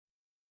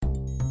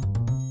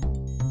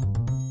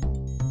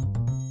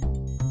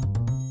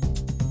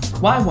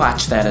Why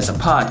Watch That is a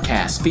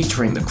podcast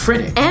featuring the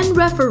critic and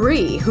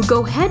referee who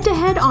go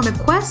head-to-head on a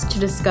quest to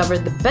discover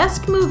the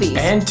best movies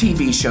and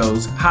TV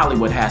shows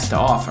Hollywood has to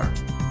offer.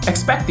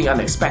 Expect the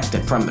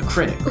unexpected from the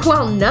critic.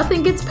 Well,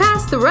 nothing gets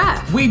past the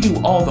ref. We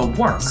do all the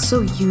work,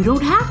 so you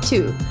don't have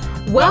to.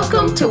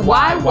 Welcome to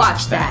Why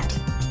Watch That.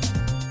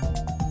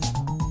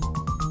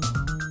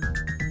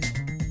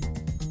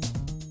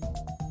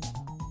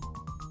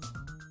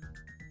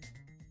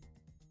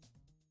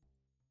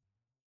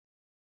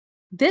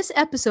 This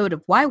episode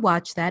of Why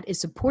Watch That is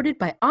supported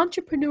by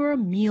Entrepreneur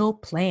Meal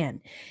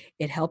Plan.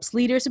 It helps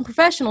leaders and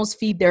professionals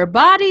feed their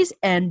bodies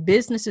and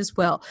businesses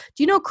well.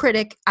 Do you know,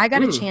 Critic, I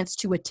got a chance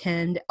to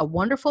attend a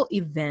wonderful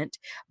event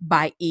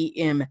by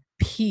EMP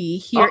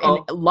here in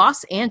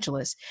Los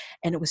Angeles.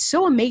 And it was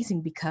so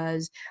amazing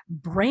because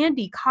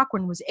Brandy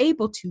Cochran was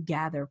able to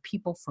gather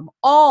people from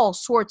all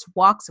sorts of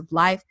walks of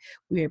life.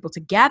 We were able to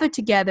gather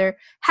together,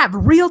 have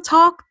real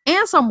talk,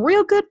 and some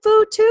real good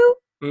food too.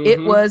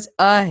 It was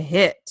a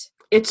hit.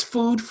 It's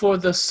food for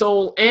the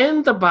soul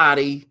and the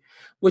body,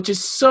 which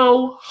is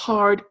so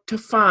hard to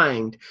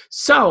find.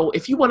 So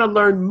if you want to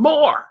learn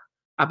more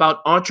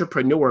about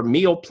Entrepreneur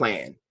Meal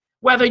Plan,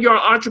 whether you're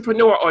an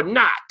entrepreneur or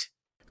not,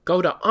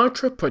 go to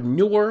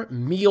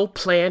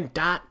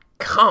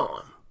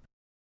entrepreneurmealplan.com.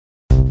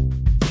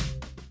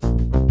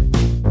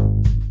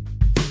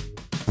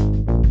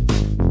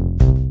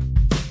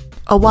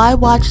 A Why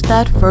Watch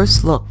That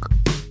first look.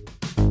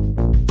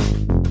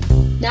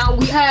 Now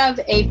we have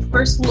a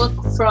first look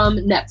from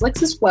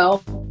Netflix as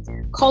well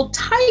called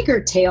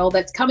Tiger Tail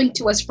that's coming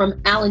to us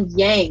from Alan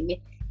Yang.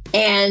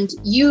 And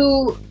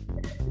you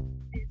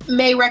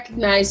may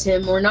recognize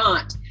him or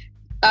not.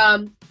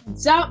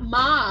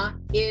 Zama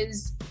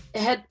is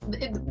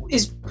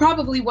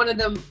probably one of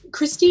them.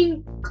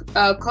 Christine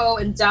Ko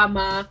and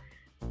Zama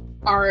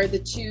are the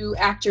two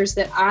actors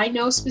that I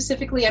know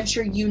specifically. I'm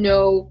sure you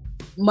know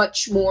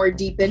much more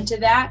deep into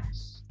that.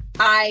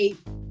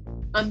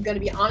 I'm going to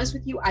be honest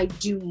with you. I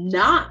do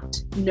not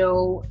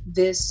know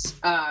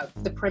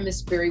the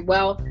premise very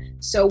well.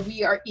 So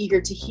we are eager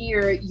to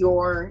hear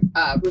your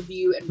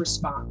review and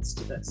response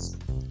to this.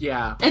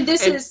 Yeah. And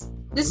this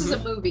is a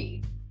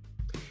movie.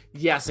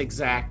 Yes,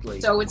 exactly.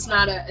 So it's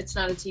not a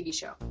TV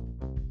show.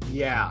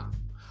 Yeah.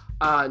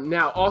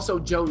 Now also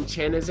Joan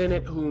Chen is in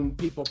it, whom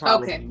people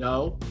probably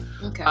know.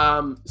 Okay.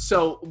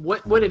 So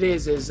what it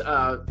is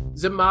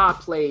Zima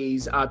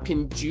plays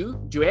Pin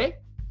Jue.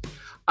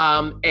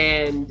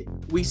 And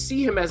we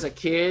see him as a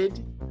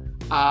kid,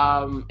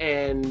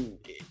 and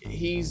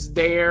he's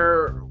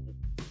there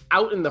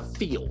out in the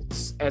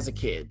fields as a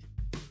kid,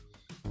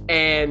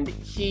 and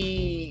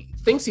he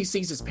thinks he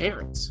sees his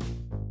parents.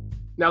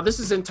 Now, this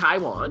is in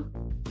Taiwan,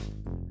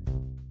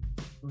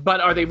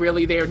 but are they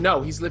really there?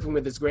 No, he's living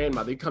with his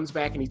grandmother. He comes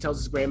back and he tells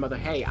his grandmother,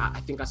 hey,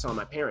 I think I saw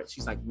my parents.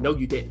 She's like, no,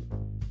 you didn't.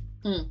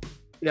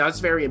 Now,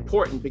 it's very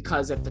important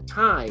because at the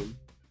time,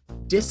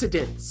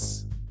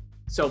 dissidents,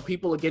 so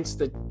people against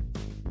the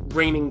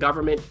reigning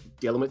government,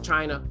 dealing with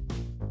China,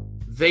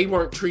 they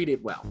weren't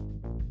treated well.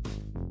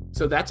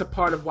 So that's a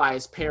part of why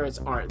his parents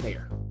aren't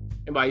there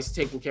and why he's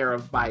taken care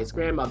of by his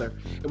grandmother.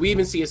 And we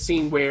even see a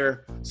scene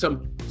where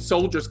some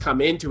soldiers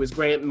come into his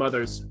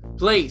grandmother's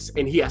place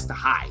and he has to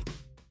hide.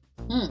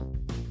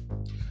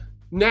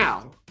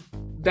 Now,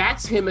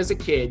 that's him as a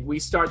kid. We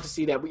start to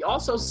see that. We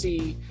also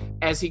see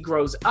as he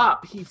grows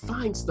up, he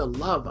finds the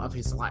love of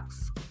his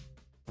life.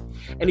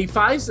 And he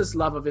finds this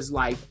love of his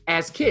life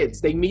as kids.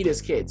 They meet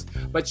as kids.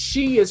 But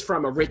she is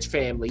from a rich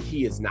family.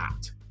 He is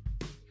not.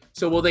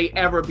 So will they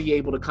ever be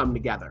able to come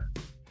together?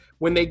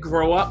 When they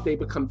grow up, they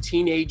become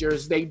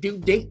teenagers. They do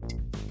date.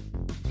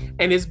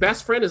 And his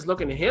best friend is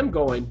looking at him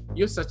going,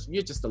 you're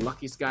just the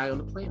luckiest guy on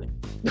the planet.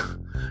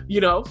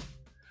 You know?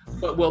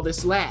 But will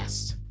this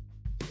last?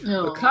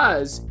 No.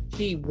 Because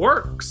he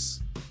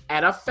works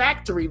at a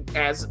factory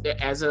as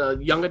a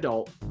young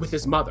adult with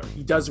his mother.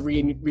 He does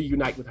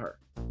reunite with her.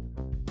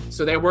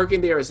 So they're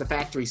working there as a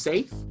factory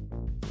safe,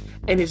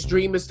 and his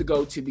dream is to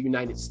go to the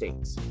United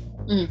States.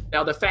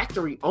 Now, the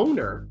factory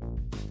owner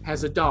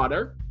has a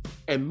daughter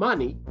and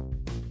money,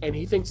 and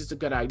he thinks it's a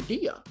good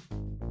idea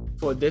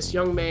for this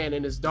young man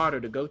and his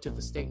daughter to go to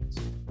the States.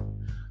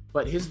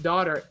 But his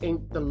daughter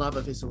ain't the love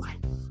of his life.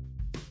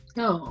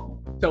 Oh.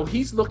 So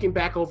he's looking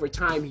back over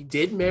time. He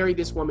did marry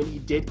this woman. He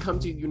did come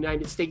to the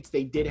United States.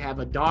 They did have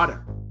a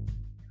daughter.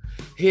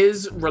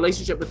 His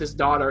relationship with his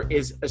daughter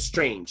is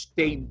estranged.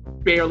 They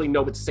barely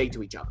know what to say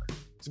to each other.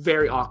 It's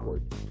very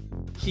awkward.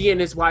 He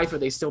and his wife, are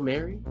they still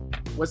married?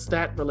 What's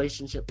that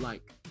relationship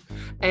like?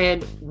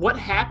 And what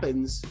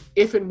happens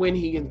if and when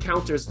he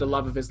encounters the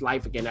love of his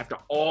life again after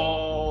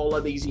all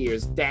of these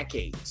years,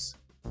 decades?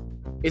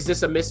 Is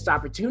this a missed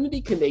opportunity?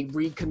 Can they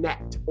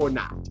reconnect or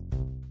not?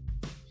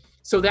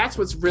 So that's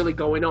what's really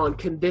going on.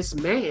 Can this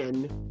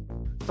man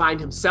find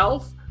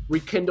himself,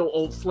 rekindle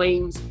old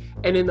flames,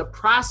 and in the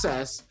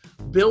process,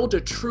 build a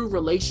true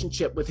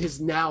relationship with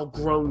his now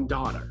grown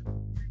daughter,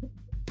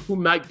 who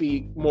might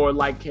be more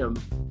like him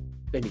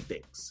than he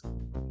thinks?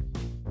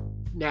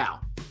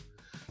 Now,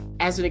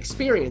 as an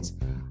experience,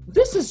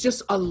 this is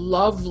just a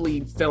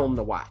lovely film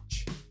to watch.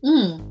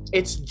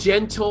 It's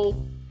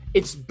gentle.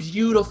 It's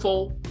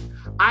beautiful.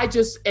 I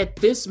just, at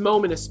this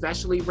moment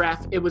especially,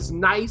 Ref, it was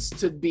nice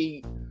to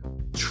be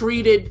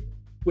treated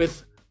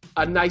with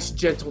a nice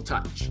gentle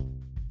touch.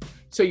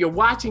 So you're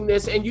watching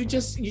this and you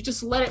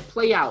just let it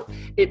play out.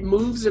 It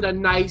moves at a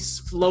nice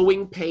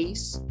flowing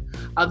pace.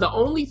 The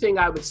only thing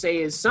I would say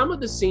is some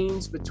of the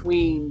scenes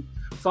between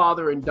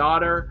father and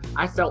daughter,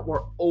 I felt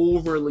were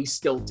overly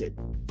stilted.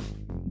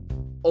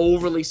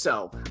 Overly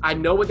so. I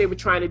know what they were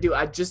trying to do.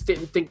 I just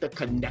didn't think the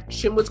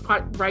connection was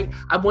quite right.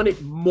 I wanted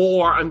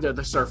more under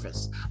the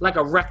surface, like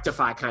a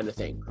Rectify kind of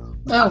thing.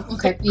 Oh,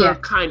 okay. Yeah.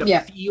 Kind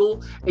of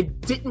feel. It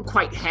didn't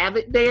quite have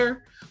it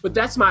there, but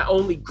that's my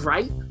only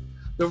gripe.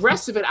 The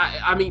rest of it,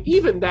 I mean,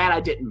 even that I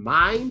didn't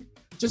mind.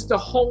 Just the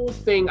whole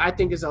thing, I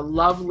think, is a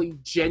lovely,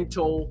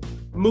 gentle,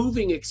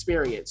 moving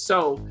experience.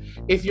 So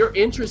if you're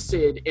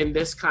interested in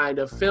this kind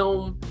of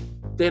film,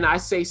 then I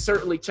say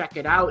certainly check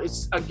it out.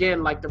 It's,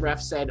 again, like the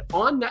Ref said,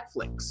 on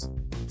Netflix.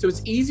 So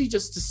it's easy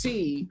just to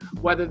see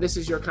whether this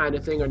is your kind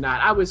of thing or not.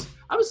 I was,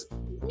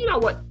 you know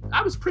what?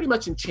 I was pretty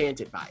much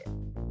enchanted by it.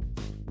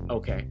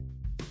 Okay.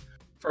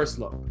 First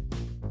Look.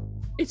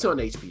 It's on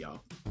HBO.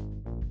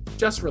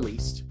 Just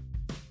released.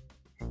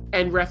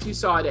 And Ref, you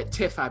saw it at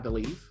TIFF, I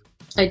believe.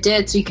 I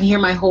did, so you can hear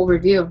my whole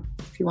review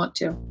if you want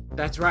to.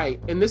 That's right.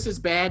 And this is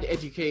Bad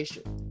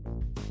Education.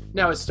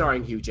 Now it's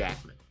starring Hugh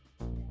Jackman.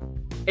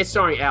 It's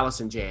starring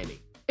Allison Janney.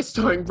 It's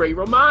starring Ray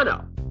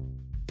Romano.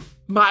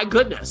 My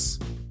goodness.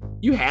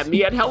 You had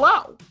me at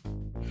hello.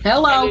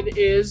 Hello. And it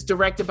is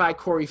directed by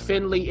Corey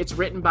Finley. It's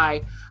written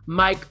by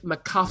Mike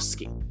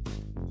Makovsky.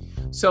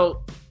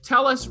 So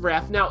tell us,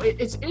 Ref. Now,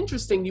 it's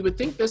interesting. You would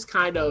think this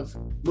kind of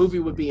movie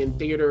would be in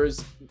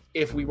theaters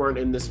if we weren't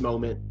in this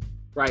moment,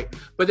 right?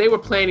 But they were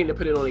planning to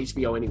put it on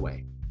HBO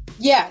anyway.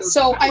 Yeah,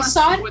 so I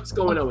saw it. What's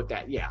going on with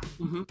that? Yeah.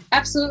 Mm-hmm.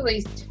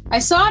 Absolutely. I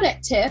saw it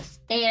at TIFF,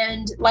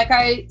 and like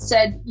I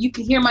said, you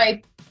can hear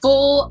my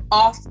full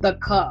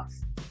off-the-cuff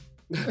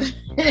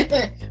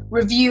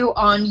review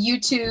on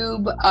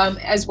YouTube,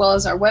 as well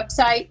as our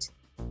website.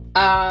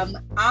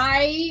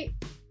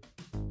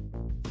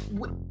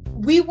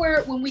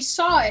 When we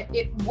saw it,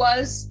 it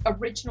was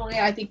originally,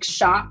 I think,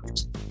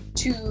 shopped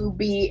to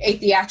be a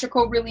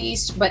theatrical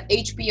release, but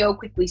HBO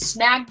quickly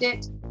snagged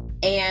it,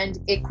 and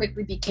it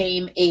quickly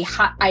became a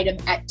hot item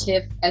at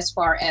TIFF as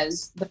far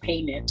as the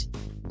payment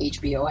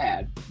HBO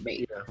had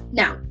made. Yeah.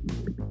 Now,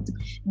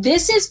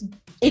 this is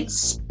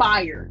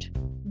inspired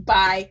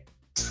by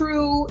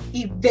true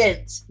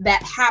events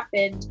that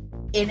happened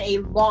in a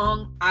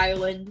Long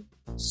Island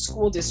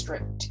school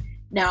district.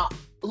 Now,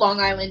 Long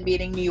Island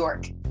meaning New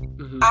York.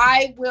 Mm-hmm.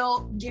 I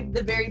will give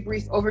the very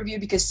brief overview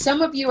because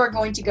some of you are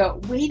going to go,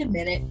 wait a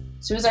minute.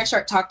 As soon as I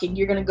start talking,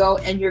 you're going to go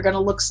and you're going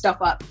to look stuff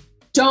up.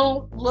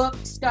 Don't look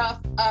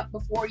stuff up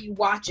before you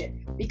watch it,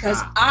 because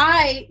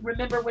I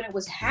remember when it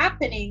was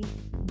happening,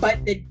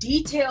 but the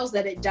details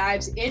that it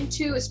dives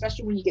into,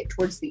 especially when you get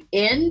towards the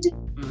end,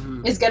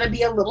 is going to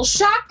be a little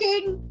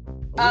shocking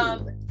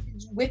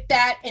with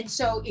that. And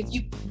so if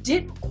you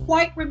didn't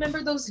quite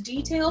remember those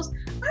details,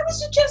 I would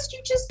suggest you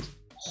just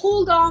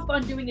hold off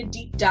on doing a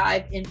deep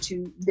dive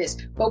into this.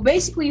 But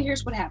basically,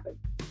 here's what happened.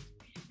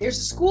 There's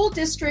a school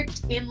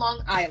district in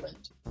Long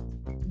Island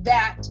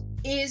that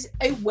is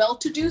a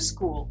well-to-do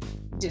school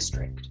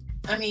district.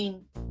 I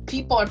mean,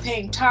 people are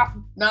paying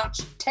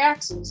top-notch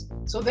taxes,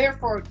 so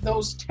therefore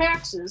those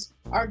taxes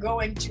are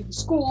going to the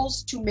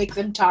schools to make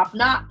them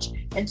top-notch,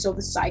 and so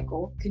the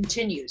cycle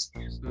continues.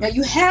 Now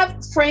you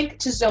have Frank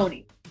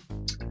Tizzoni,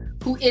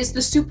 who is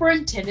the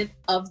superintendent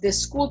of this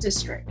school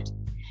district.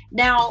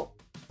 Now,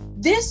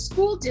 this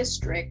school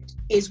district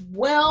is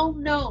well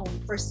known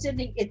for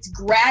sending its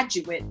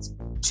graduates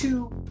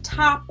to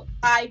top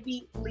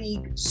Ivy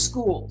League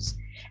schools.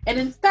 And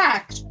in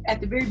fact,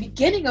 at the very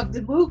beginning of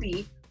the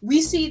movie,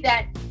 we see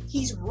that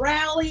he's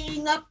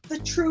rallying up the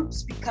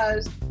troops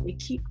because they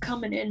keep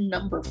coming in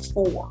number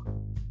 4,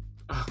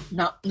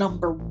 not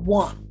number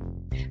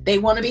 1. They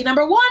want to be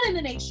number 1 in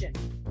the nation,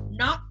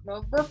 not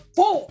number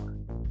 4.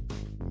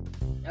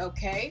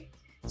 Okay?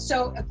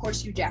 So, of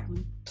course, Hugh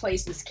Jackman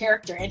plays this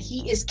character, and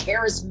he is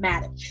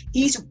charismatic.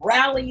 He's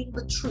rallying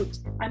the troops.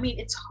 I mean,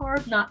 it's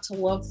hard not to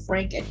love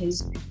Frank and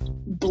his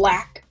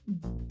black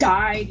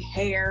dyed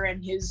hair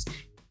and his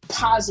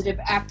positive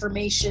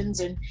affirmations,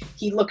 and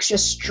he looks you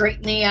straight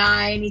in the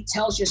eye, and he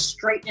tells you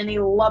straight, and he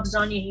loves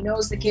on you. He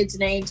knows the kids'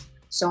 names,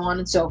 so on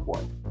and so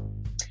forth.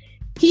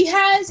 He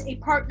has a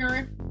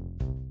partner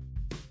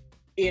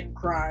in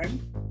crime.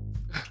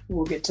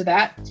 We'll get to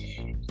that.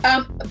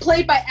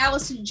 Played by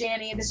Allison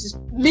Janney, and this is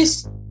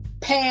Miss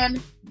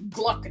Pan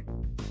Glucken.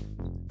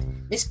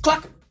 Miss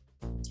Glucken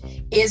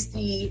is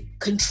the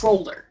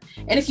controller.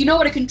 And if you know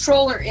what a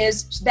controller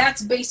is,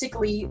 that's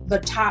basically the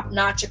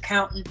top-notch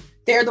accountant.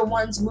 They're the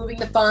ones moving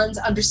the funds,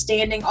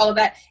 understanding all of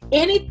that.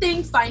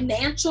 Anything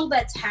financial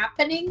that's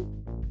happening,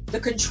 the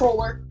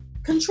controller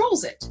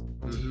controls it.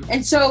 Mm-hmm.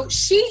 And so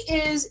she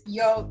is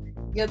your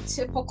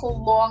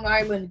typical Long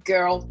Island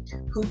girl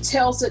who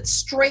tells it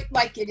straight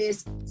like it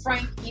is.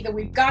 Frank, either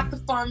we've got the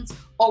funds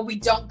or we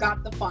don't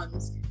got the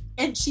funds.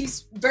 and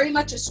she's very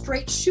much a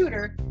straight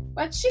shooter,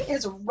 but she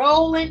is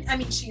rolling. I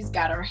mean, she's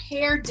got her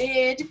hair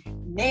did,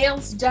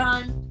 nails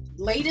done,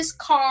 latest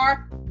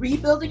car,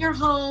 rebuilding her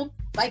home.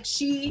 Like,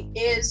 she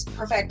is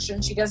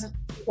perfection. She doesn't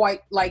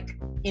quite like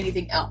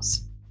anything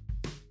else.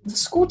 The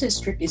school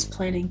district is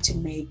planning to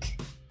make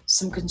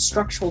some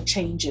constructional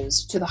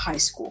changes to the high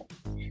school.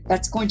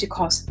 That's going to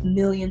cost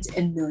millions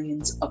and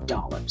millions of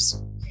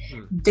dollars.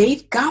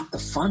 They've got the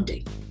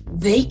funding.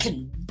 They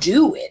can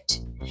do it.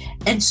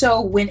 And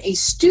so when a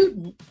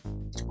student,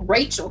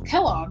 Rachel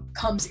Kellogg,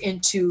 comes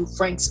into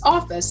Frank's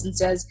office and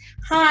says,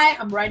 "Hi,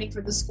 I'm writing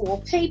for the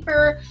school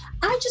paper.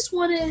 I just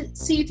want to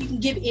see if you can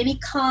give any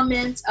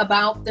comments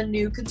about the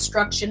new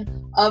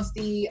construction of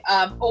the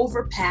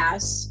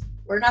overpass,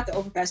 or not the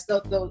overpass,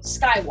 the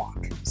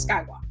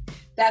skywalk,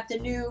 that the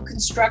new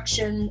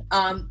construction,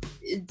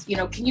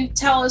 can you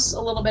tell us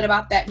a little bit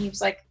about that?" And he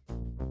was like,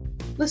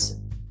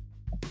 "Listen,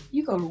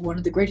 you go to one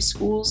of the greatest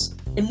schools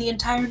in the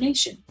entire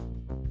nation.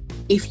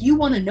 If you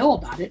want to know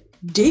about it,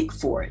 dig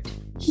for it."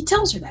 He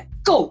tells her that.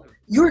 Go.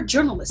 You're a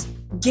journalist.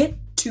 Get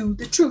to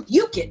the truth.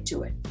 You get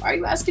to it. Why are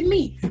you asking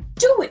me?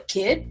 Do it,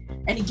 kid.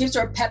 And he gives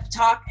her a pep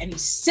talk and he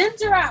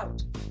sends her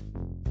out.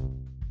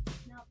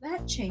 Now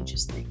that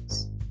changes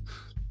things.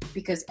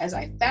 Because as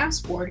I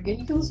fast forward, again,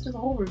 you can listen to the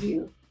whole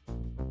review,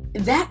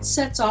 that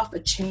sets off a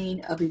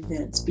chain of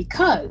events,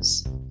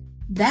 because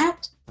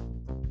that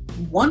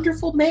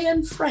wonderful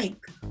man,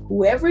 Frank,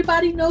 who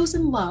everybody knows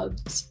and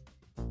loves,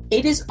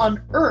 it is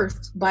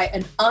unearthed by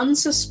an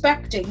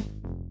unsuspecting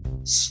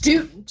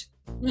student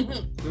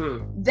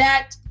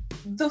that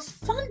the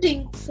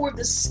funding for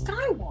the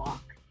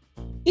skywalk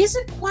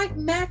isn't quite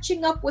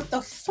matching up with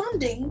the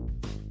funding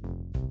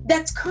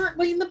that's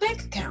currently in the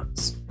bank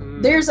accounts.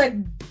 There's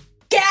a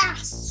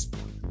gasp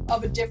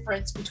of a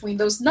difference between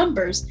those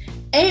numbers.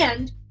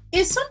 And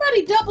is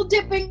somebody double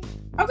dipping?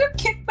 Are there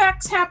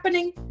kickbacks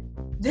happening?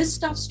 This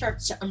stuff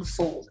starts to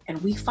unfold, and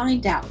we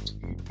find out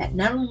that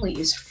not only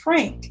is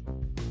Frank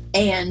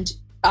and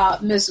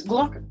Miss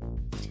Glocker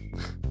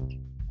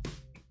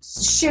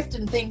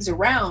shifting things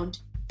around,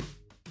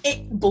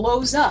 it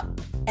blows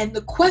up. And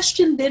the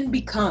question then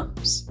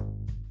becomes,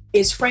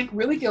 is Frank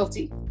really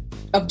guilty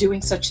of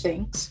doing such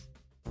things?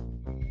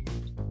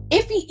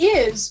 If he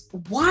is,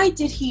 why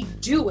did he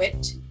do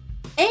it?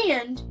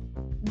 And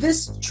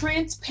this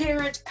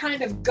transparent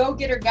kind of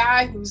go-getter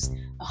guy who's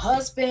a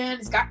husband,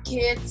 he's got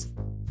kids,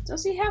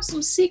 does he have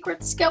some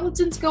secret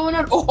skeletons going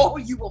on? Oh,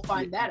 you will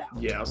find that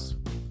out. Yes.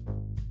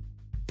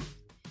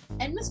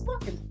 And Miss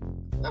Buchan,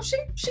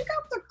 she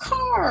got the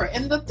car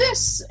and the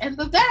this and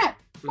the that.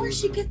 Where'd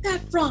she get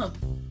that from?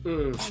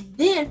 And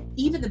then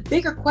even the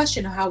bigger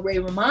question of how Ray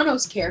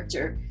Romano's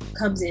character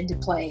comes into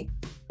play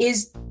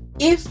is,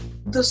 if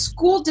the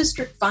school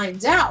district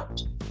finds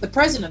out, the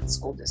president of the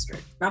school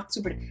district, not the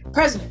superintendent,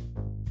 president,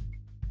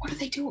 what do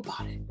they do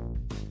about it?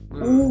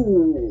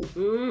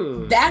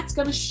 Ooh, that's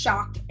going to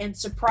shock and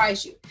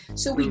surprise you.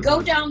 So we go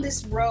down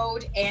this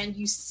road and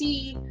you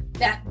see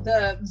that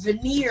the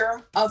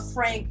veneer of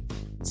Frank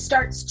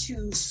starts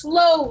to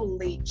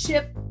slowly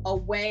chip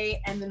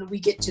away, and then we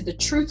get to the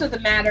truth of the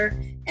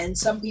matter, and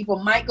some people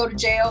might go to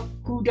jail.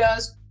 Who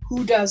does?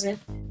 Who doesn't?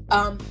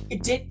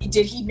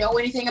 Did he know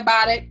anything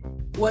about it?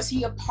 Was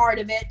he a part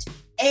of it?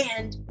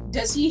 And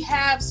does he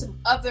have some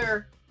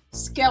other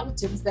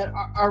skeletons that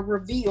are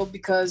revealed?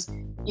 Because,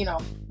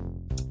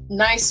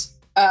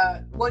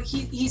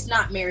 he's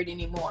not married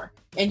anymore,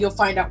 and you'll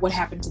find out what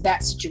happened to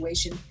that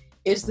situation.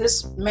 Is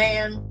this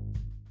man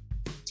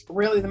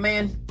really the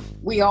man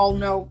we all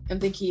know and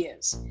think he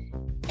is?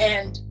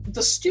 And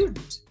the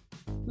student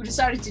who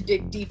decided to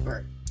dig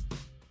deeper,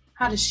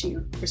 how does she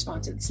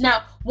respond to this?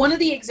 Now, one of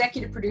the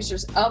executive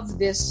producers of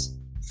this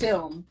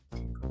film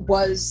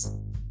was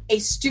a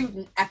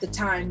student at the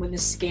time when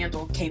this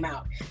scandal came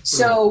out.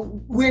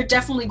 So we're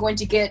definitely going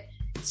to get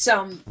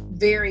some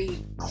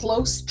very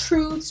close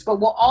truths, but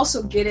we'll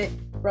also get it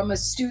from a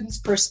student's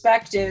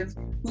perspective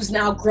who's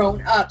now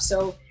grown up.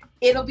 So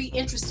it'll be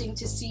interesting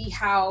to see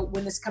how,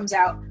 when this comes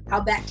out, how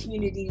that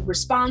community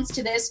responds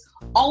to this.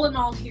 All in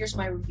all, here's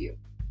my review.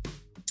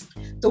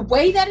 The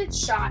way that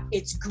it's shot,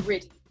 it's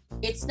gritty.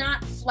 It's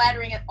not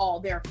flattering at all.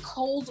 There are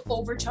cold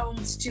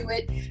overtones to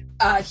it.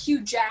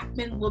 Hugh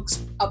Jackman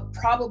looks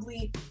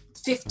probably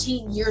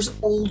 15 years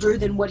older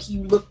than what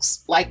he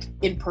looks like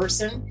in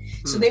person.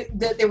 So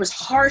there was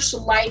harsh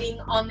lighting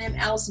on them.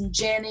 Allison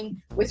Janney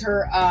with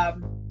her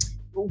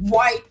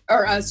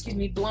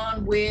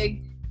blonde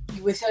wig,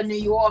 with her New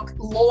York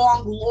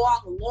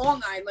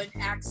Long Island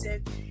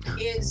accent,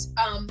 is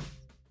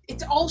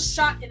it's all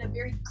shot in a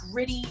very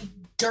gritty,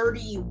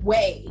 dirty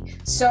way.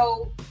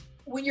 So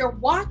when you're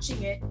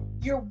watching it,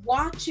 you're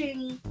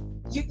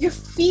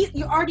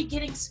already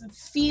getting some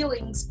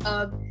feelings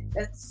of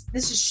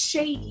this is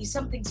shady,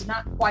 something's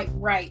not quite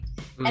right.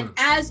 And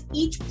as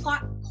each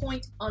plot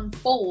point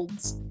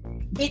unfolds,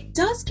 it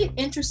does get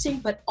interesting,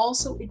 but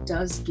also it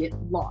does get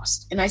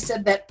lost. And I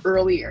said that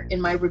earlier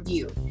in my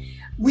review.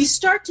 We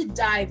start to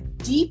dive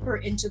deeper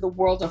into the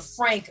world of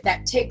Frank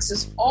that takes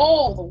us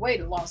all the way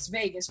to Las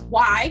Vegas.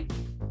 Why?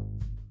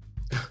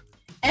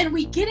 And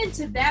we get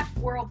into that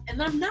world,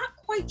 and I'm not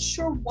quite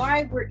sure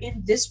why we're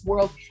in this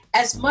world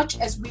as much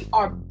as we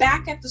are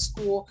back at the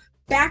school,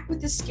 back with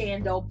the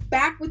scandal,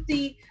 back with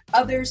the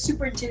other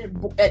superintendent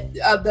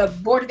of the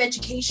Board of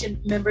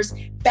Education members,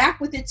 back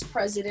with its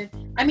president.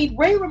 I mean,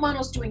 Ray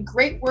Romano's doing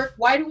great work.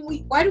 Why do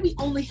we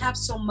only have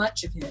so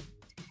much of him?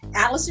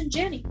 Allison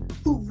Janney,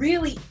 who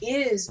really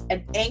is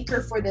an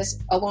anchor for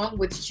this, along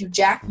with Hugh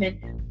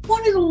Jackman,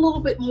 wanted a little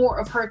bit more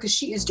of her because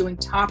she is doing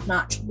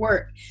top-notch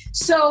work.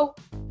 So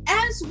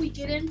as we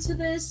get into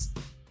this,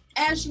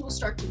 as you will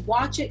start to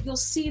watch it, you'll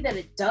see that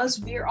it does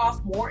veer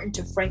off more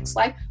into Frank's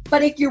life.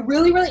 But if you're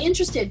really, really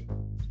interested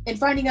in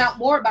finding out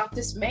more about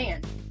this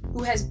man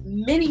who has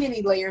many,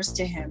 many layers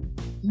to him,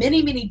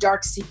 many, many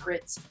dark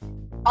secrets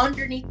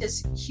underneath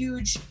this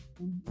huge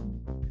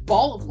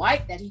ball of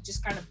light that he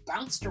just kind of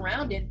bounced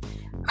around in,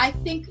 I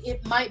think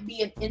it might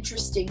be an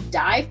interesting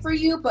dive for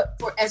you. But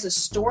as a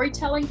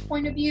storytelling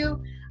point of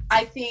view,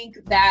 I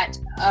think that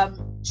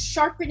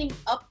sharpening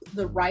up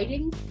the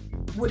writing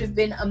would have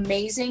been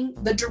amazing.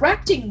 The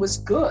directing was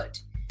good.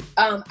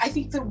 I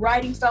think the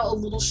writing fell a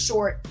little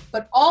short,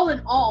 but all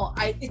in all,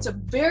 it's a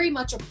very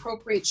much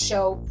appropriate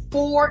show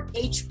for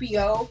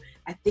HBO.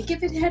 I think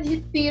if it had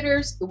hit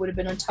theaters, it would have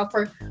been a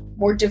tougher,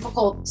 more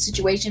difficult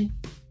situation.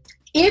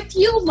 If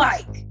you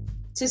like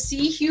to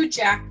see Hugh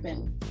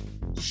Jackman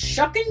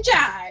shuck and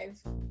jive,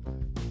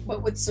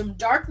 but with some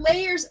dark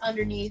layers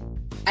underneath,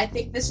 I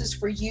think this is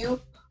for you.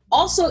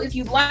 Also, if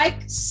you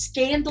like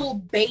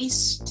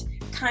scandal-based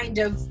kind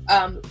of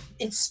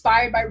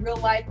inspired by real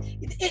life,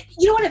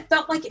 you know what it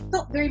felt like? It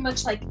felt very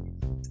much like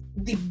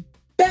the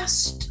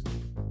best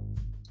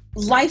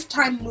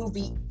Lifetime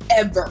movie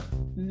ever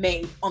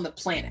made on the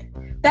planet.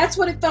 That's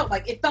what it felt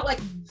like. It felt like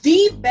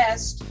the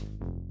best.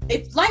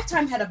 If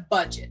Lifetime had a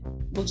budget,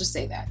 we'll just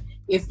say that.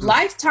 If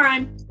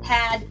Lifetime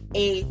had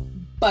a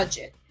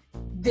budget,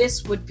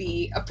 this would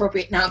be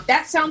appropriate. Now, if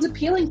that sounds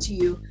appealing to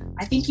you,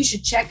 I think you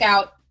should check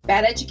out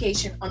Bad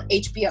Education on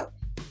HBO.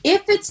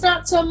 If it's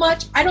not so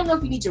much, I don't know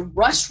if you need to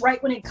rush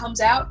right when it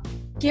comes out.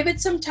 Give it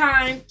some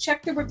time,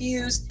 check the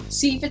reviews,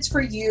 see if it's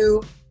for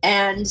you,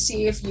 and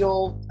see if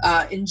you'll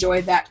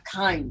enjoy that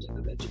kind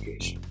of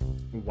education.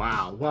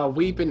 Wow. Well,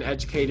 we've been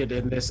educated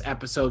in this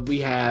episode. We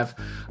have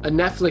a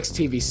Netflix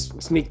TV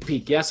sneak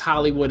peek. Yes,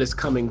 Hollywood is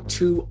coming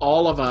to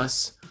all of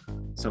us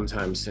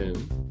sometime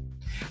soon.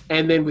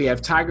 And then we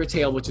have Tiger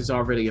Tail, which is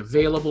already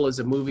available as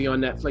a movie on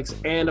Netflix.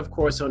 And of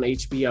course on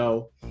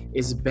HBO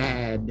is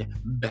Bad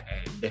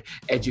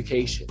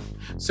Education.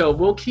 So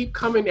we'll keep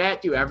coming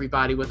at you,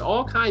 everybody, with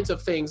all kinds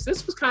of things.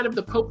 This was kind of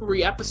the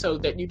potpourri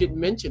episode that you didn't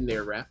mention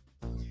there, Ref.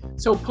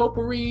 So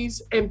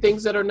potpourris and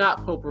things that are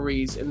not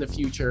potpourris in the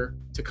future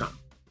to come.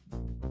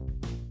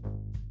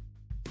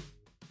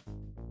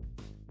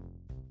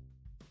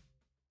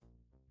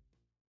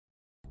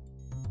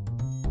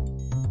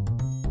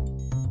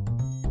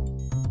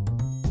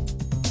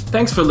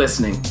 Thanks for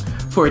listening.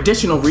 For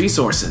additional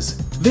resources,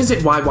 visit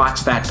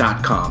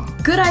whywatchthat.com.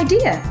 Good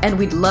idea, and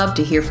we'd love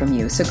to hear from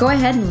you. So go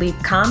ahead and leave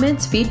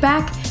comments,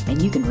 feedback,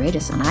 and you can rate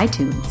us on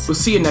iTunes. We'll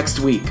see you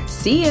next week.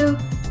 See you.